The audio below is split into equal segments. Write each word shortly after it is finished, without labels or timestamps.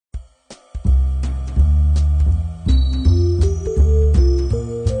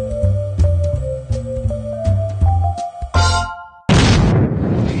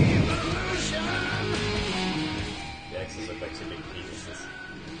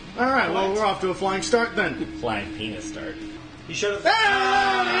Alright, well, we're off to a flying start then. Flying penis start. You should have.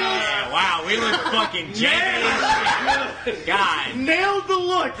 Yeah, wow, we look fucking jacked. God. Nailed the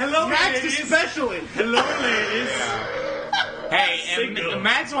look. Hello, Max ladies. especially. Hello, ladies. Hey, Single. and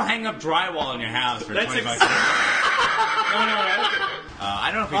Max will hang up drywall in your house for That's 25 ex- cents. No,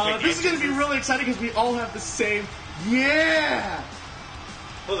 I don't know if we picked This is going to be really exciting because we all have the same. Yeah!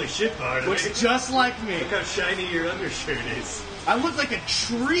 Holy shit, Bart. Looks just like me. Look how shiny your undershirt is. I look like a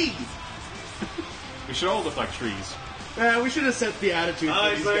tree. We should all look like trees. We should have set the attitude Oh, for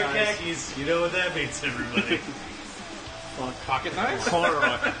he's these wearing guys. khakis. You know what that means, everybody. Pocket knives?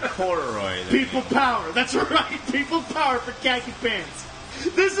 corduroy. People power. That's right. People power for khaki pants.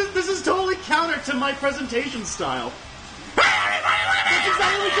 This is totally counter to my presentation style. That's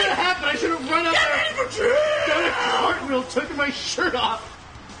exactly what's gonna happen. I should have run up there, done a cartwheel, took my shirt off.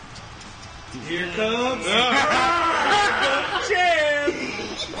 Here comes.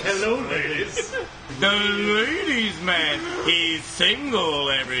 Hello, ladies. The ladies' man. He's single,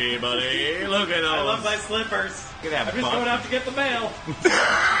 everybody. Look at I love those. my slippers. Look at that I'm just butt. going out to get the mail.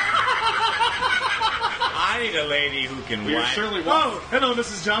 I need a lady who can We are wipe. surely Oh, hello,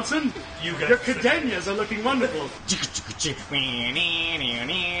 Mrs. Johnson. You got Your cadennias are looking wonderful.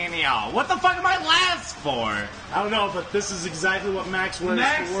 What the fuck am I last for? I don't know, but this is exactly what Max wears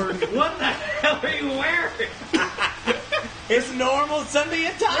Max, to work. what the hell are you wearing? It's normal Sunday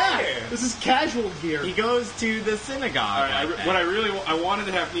attire. This is casual gear. He goes to the synagogue. I wanted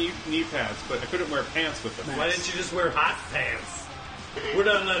to have knee pads, but I couldn't wear pants with them. Why didn't you just wear hot pants? We're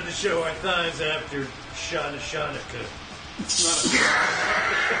not allowed to show our thighs after Shanika.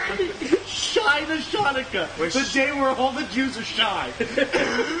 Shy the Shanika. The day where all the Jews are shy.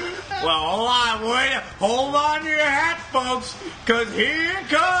 Well, hold on to your hat, folks, because here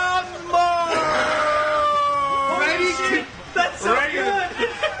comes more. That's so good.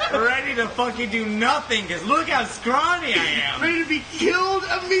 Ready to fucking do nothing, because look how scrawny I am. Ready to be killed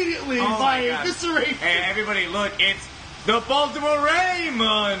immediately Oh by my God. evisceration. Hey, everybody, look, it's the Baltimore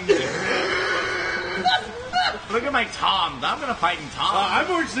Raymond. Look at my toms. I'm gonna fight in toms. I'm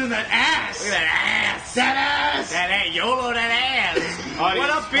more interested in that ass. Look at that ass. That ass. That ass. YOLO that ass. What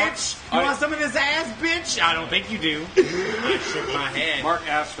up, bitch? You Mark- want some of this ass, bitch? I don't think you do. I shook my head. Mark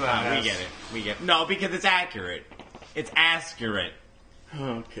asked for that. We ass. get it. We get it. No, because it's accurate. It's accurate.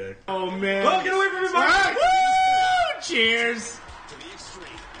 Okay. Oh, man. Oh, get away from me, Mark! Alright. Woo! Cheers.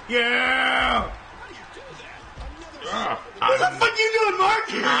 Yeah. What the fuck you doing, Mark?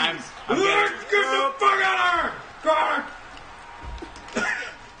 I'm Get the fuck out of her! Mark!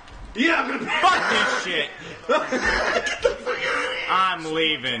 Yeah, I'm gonna fuck this shit. I'm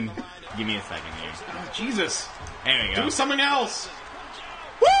leaving. Give me a second here. Oh, Jesus. There we go. Do something else.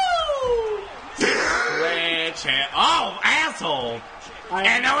 Woo! Switch it. Oh, asshole.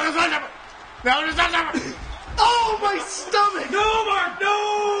 And no, Oh, my stomach. No, Mark,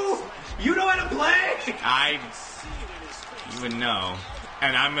 no! You know how to play? You would know.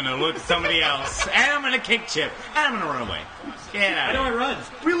 And I'm gonna look at somebody else. And I'm gonna kick Chip. And I'm gonna run away. Get How out do I of here. run?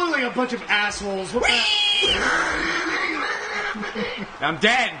 We look like a bunch of assholes. What the... I'm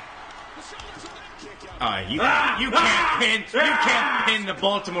dead. You can't pin the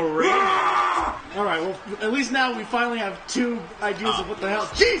Baltimore Ravens. All right, well, at least now we finally have two ideas of what the hell.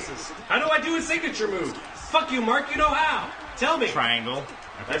 Jesus! How do I do a signature move? Fuck you, Mark, you know how. Tell me. Triangle.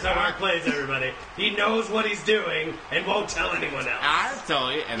 That's how Mark plays, everybody. He knows what he's doing and won't tell anyone else. I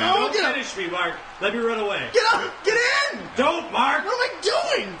told you. And Don't get up. finish me, Mark. Let me run away. Get up! Get in! Don't, Mark! What am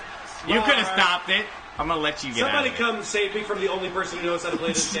I doing? you could have stopped it. I'm gonna let you get Somebody out of it. come save me from the only person who knows how to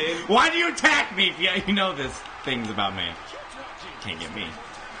play this game. Why do you attack me if you know this things about me? Can't get me.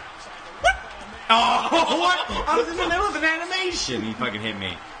 Oh, what? I was in the middle of an animation. He fucking hit me.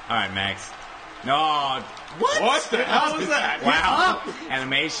 All right, Max. No. What? What the hell was that? Wow.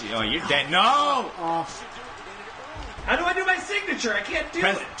 Animation. Oh, you're dead. No. Off. How do I do my signature? I can't do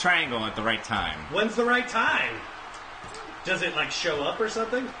Press it. triangle at the right time. When's the right time? Does it, like, show up or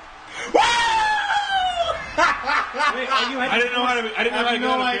something? Woo! Wait, all you I had didn't know how to. I didn't know I how to have go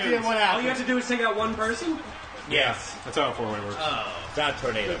no to idea pins. what all you happened. have to do is take out one person? Yes. That's how a four-way works. Not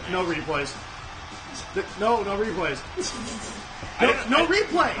tornado. No replays. No replays. No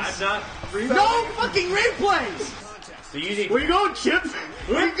replays. I'm not... No fucking replays. So you need. Where you going, Chip?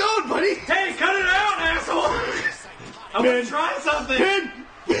 Where you going, buddy? Hey, cut it out, asshole! I want to try something. Pin.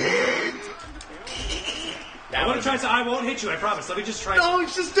 I want to try something. I won't hit you, I promise. Let me just try No,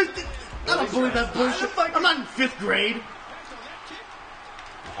 it's just... I don't believe that bullshit. I'm not in 5th grade.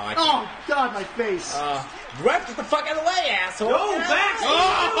 Oh, God, my face. Get the fuck out of the way, asshole. No, Max!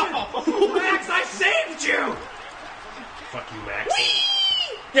 Oh! Max, I saved you! Fuck you, Max.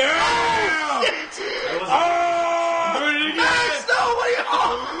 Yeah! Oh! Doing it again. Max, no! What are you?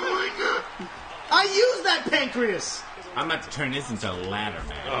 Oh my god! I used that pancreas. I'm about to turn this into a ladder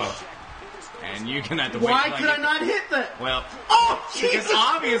match. And you're gonna have to wait. Why till I could I get- not hit that? Well, Oh, because Jesus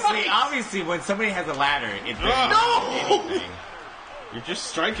obviously, Christ. when somebody has a ladder, it's No! anything. You're just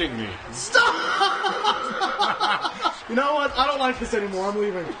striking me. Stop! You know what? I don't like this anymore. I'm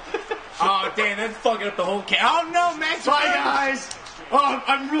leaving. Oh, damn, that's fucking up the whole Oh, no, Max. Bye, guys. Oh,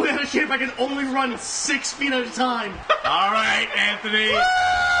 I'm really out of shape. I can only run 6 feet at a time. All right, Anthony.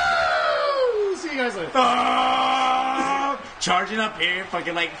 Woo! See you guys later. Oh! Charging up here,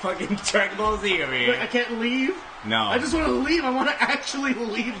 fucking Dragon Ball Z over Wait, I here. can't leave? No. I just want to leave. I want to actually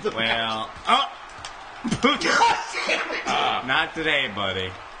leave the Well, oh. God damn it! Not today, buddy.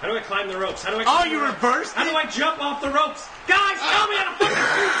 How do I climb the ropes? How do I? Oh, climb you the ropes? reversed How it? do I jump off the ropes? Guys, tell me how to fucking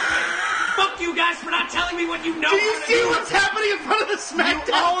do. Fuck you guys for not telling me what you know. Do you how to see do. what's happening in front of the SmackDown?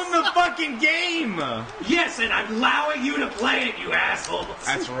 You own the fucking game. Yes, and I'm allowing you to play it, you assholes.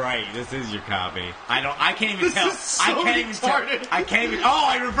 That's right. This is your copy. I can't even This tell. is so I can't even tell. retarded. I can't even. Oh,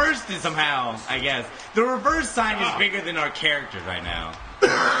 I reversed it somehow. I guess the reverse sign is bigger than our characters right now.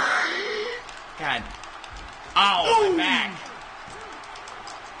 God. Oh, my back.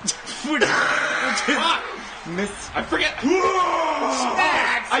 Miss. I forget.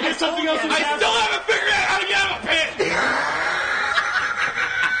 Max, I did something else. told you. I still haven't figured out how to get out of a pit.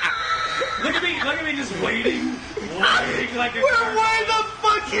 Look at me just waiting like a We're way the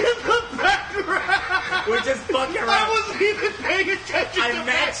fuck in the background. We're just fucking I around. wasn't even paying attention to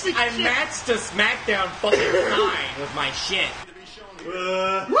Max's I shit. matched a SmackDown fucking sign with my shit.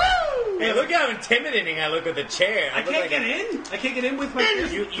 Woo! Hey, look how intimidating I look with the chair. I can't get in. I can't get in with my.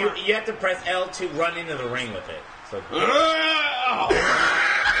 You have to press L to run into the ring with it. So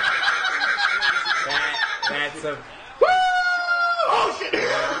that's a. Oh shit!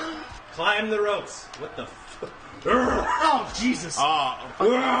 Climb the ropes. What the? Oh Jesus!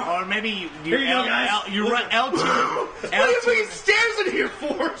 Or maybe you Here you go, guys. you run L2. What are you bringing stairs in here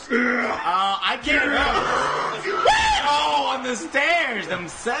for? I can't run. Oh, on the stairs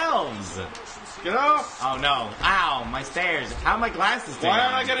themselves. Get up. Oh no! Ow, my stairs. How are my glasses doing? Why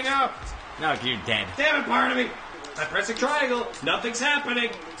aren't I getting up? No, you're dead. Damn it, part of me. I press a triangle. Nothing's happening.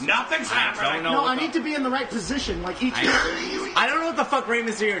 Nothing's happening. don't know. No, I need to be in the right position, like each. I don't know what the fuck Rey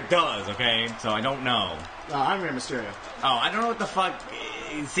Mysterio does, okay? So I don't know. I'm Rey Mysterio. Oh, I don't know what the fuck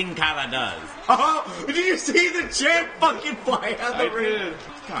Sin Cara does. Oh, did you see the chair fucking fly out the I ring? did.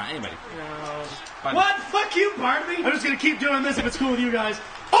 Come on, anybody. What? Fuck you, part of me. I'm just gonna keep doing this if it's cool with you guys.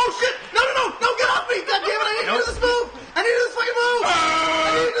 Oh shit! No! Get off me! God damn it! I need to do this move! I need to do this fucking move!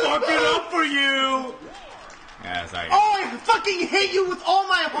 I need to do this Fuck it move! up for you! Yeah, sorry. Oh, I fucking hate you with all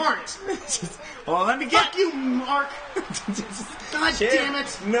my heart! Well, let me get. Fuck you, Mark! God Shit. damn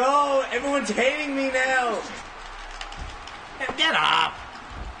it! No, everyone's hating me now. Get up.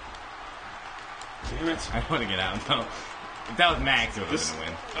 Damn it. I want to get out, though. If that was Max, it would have been a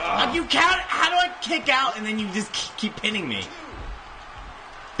win. How do you count? How do I kick out and then you just keep pinning me?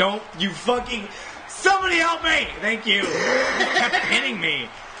 Don't you fucking... Somebody help me! Thank you. You kept pinning me.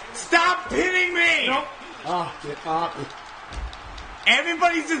 Stop pinning me! Nope. Oh, get up.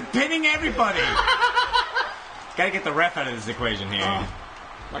 Everybody's just pinning everybody. Gotta get the ref out of this equation here.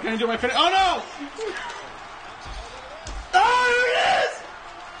 Why can't I do my finish? Oh no! Oh, here it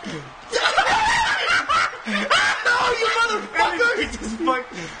is! No, you motherfucker! Just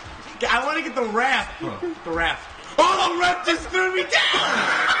fuck- I want to get the ref. The ref. Oh, the ref just threw me down!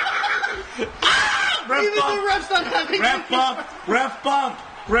 Ref Even bump. the ref's not having Ref bump. Ref bump.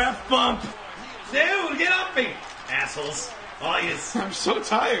 Ref bump. Dude, get off me, assholes. All you. I'm so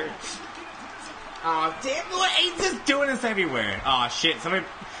tired. Oh, damn. He's just doing this everywhere. Oh, shit. Somebody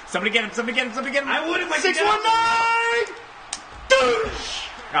get him. Somebody get him. Somebody get him. I would if I could get off.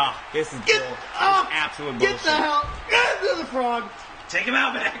 619! Oh, this is Get bull. up! Absolute Get bullshit. the hell! Get the frog! Take him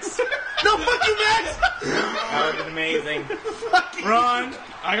out, Max. No, fuck you, Max! That would have been amazing. Fuck you. Run.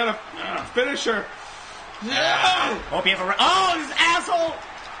 I got a finisher. Hope you have a... Oh, this asshole!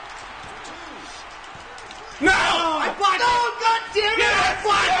 No! I blocked No, it! god damn it! I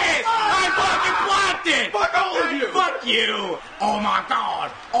blocked it! I fucking blocked it! Fuck all of you! Fuck you! Oh my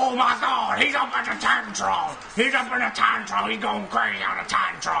god! Oh my god! He's up in the Tantron! He's up in the Tantron! He's going crazy on the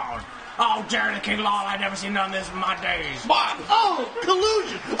Tantron! Oh, Jerry the King Law, I've never seen none of this in my days. Oh,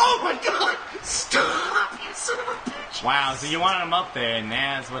 collusion! Oh my god! Stop, you son of a bitch! Wow, so you wanted him up there, and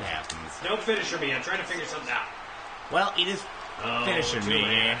that's what happens. Don't finisher me. I'm trying to figure something out. Well, he just finished me.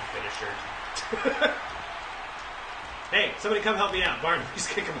 Yeah, finisher. Hey, somebody come help me out. Barney, he's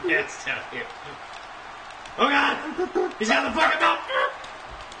kicking my ass down here. Oh god! He's got the fucking belt!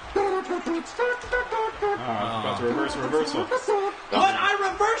 About to reverse reversal. What? I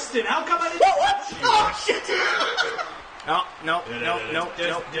reversed it. How come I didn't? Oh, shit! Oh, no, no, no, no.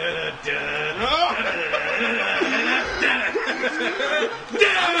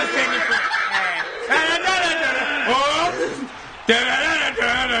 I'm gonna send you for...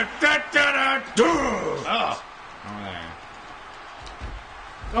 Oh.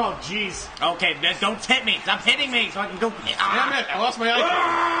 Oh, jeez. Okay, don't hit me. Stop hitting me so I can go... Damn it, I lost my icon.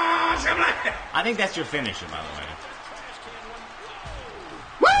 I think that's your finisher, by the way.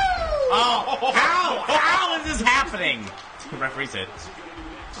 Woo! Oh, how is this happening? The referee said,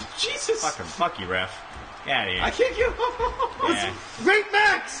 Jesus. fuck you, ref. Get out of here. I can't get Yeah. Great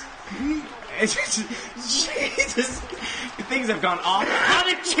Max! It's just, Jesus. Things have gone off. How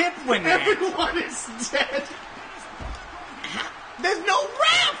did Chip win that? Everyone is dead. There's no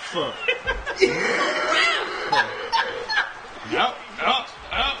ref! No.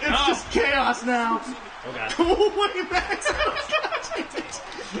 It's just chaos now. Oh god. Go away, Max. I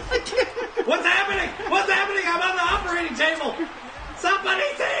can't. What's happening? What's happening? I'm on the operating table. Somebody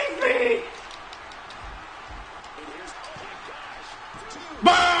save me!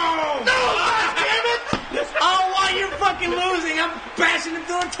 Boom! No! Damn it! Oh, while you're fucking losing, I'm bashing him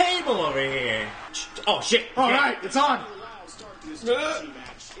through a table over here. Oh, shit. All right, it's on.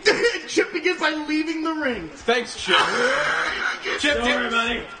 Chip begins by leaving the ring. Thanks, Chip. Chip, Don't worry,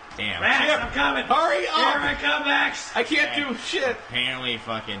 buddy. Damn. Max, I'm coming. Hurry up. Here I come, Max. I can't do shit. Apparently,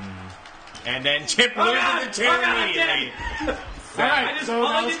 fucking... And then Chip Oh, loses God. the chair Oh, God, I'm immediately. All right, I just, so all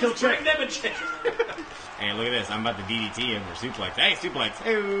now I let's did kill was bring Chip. them a chair. Hey, look at this. I'm about to DDT him for suplex. Hey, suplex.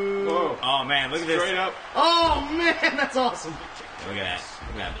 Hey. Whoa. Oh, man, look at this. Straight up. Oh man, that's awesome. Look at that.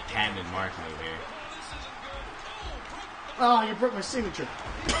 Look at that patented mark move here. Oh, you broke my signature.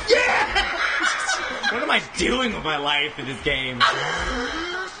 What am I doing with my life in this game?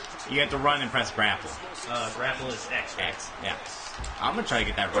 You have to run and press grapple. Grapple is X. X. Yeah. I'm gonna try to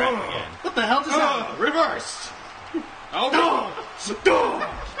get that grapple again. What the hell just happened? Reversed. Oh,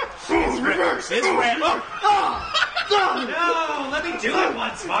 Reverse. This ref. No, let me do it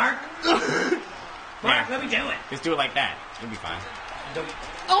once, Mark. Mark, let me do it. Just do it like that. It'll be fine.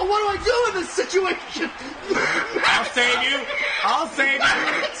 Oh, what do I do in this situation? I'll save you. I'll save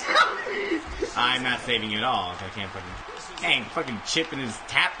you. I'm not saving you at all. I can't fucking... Dang, fucking Chip and his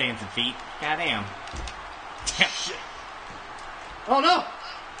tap dancing feet. Goddamn. Oh no!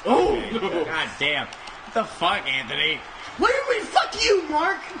 Oh! God damn. What the fuck, Anthony? What do you mean? Fuck you,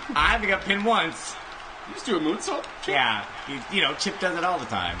 Mark! I haven't got pinned once. You just do a moonsault? Chip? Yeah, you know, Chip does it all the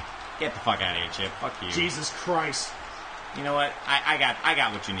time. Get the fuck out of here, Chip. Fuck you. Jesus Christ, You know what? I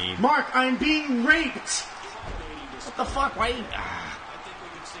got what you need. Mark! I'm being raped. What the fuck? Why?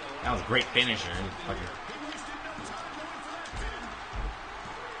 That was a great finisher. Fucking...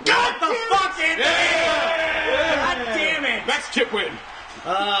 God What the fuck, Anthony? God damn it! That's Chip win.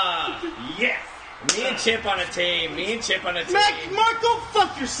 Yes. Me and Chip on a team. Me and Chip on a team. Mark, go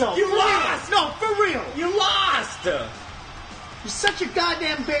fuck yourself. You For lost! real. No, for real. You lost! You're such a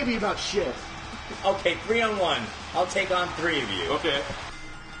goddamn baby about shit. Okay, 3-on-1. I'll take on 3 of you. Okay.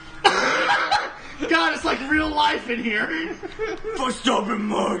 God, it's like real life in here. For stubborn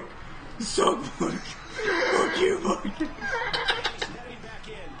Mark. Suck Mark. Fuck you, Mark.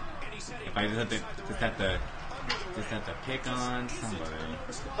 I just have to pick on somebody.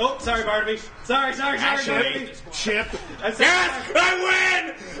 Oh, sorry, Barnaby. Sorry, Actually, Barnaby. Chip. That's yes! I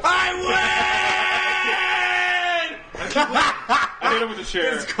win! I hit him with a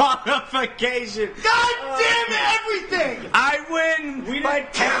chair. Disqualification. God damn it, everything! I win by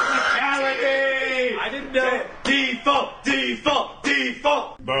technicality. I didn't know. Default.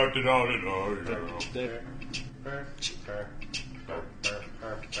 Back to dollar.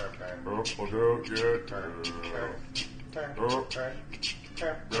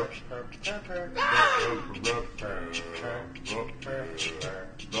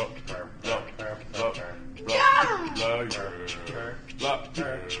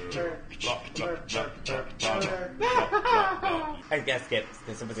 I gotta skip.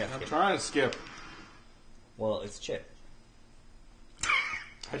 Somebody's gotta skip. Trying to skip. Well, it's Chip.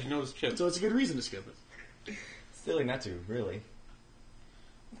 How'd you know it was Chip? So it's a good reason to skip it. Silly not to, really.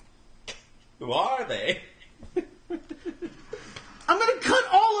 Who are they? I'm gonna cut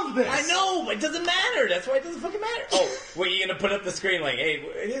all of this. I know, but it doesn't matter. That's why it doesn't fucking matter. Oh, were you gonna put up the screen like, hey,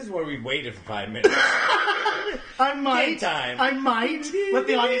 here's where we waited for 5 minutes. I might. Game time. I might let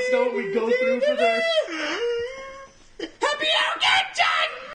the audience know what we go through for their.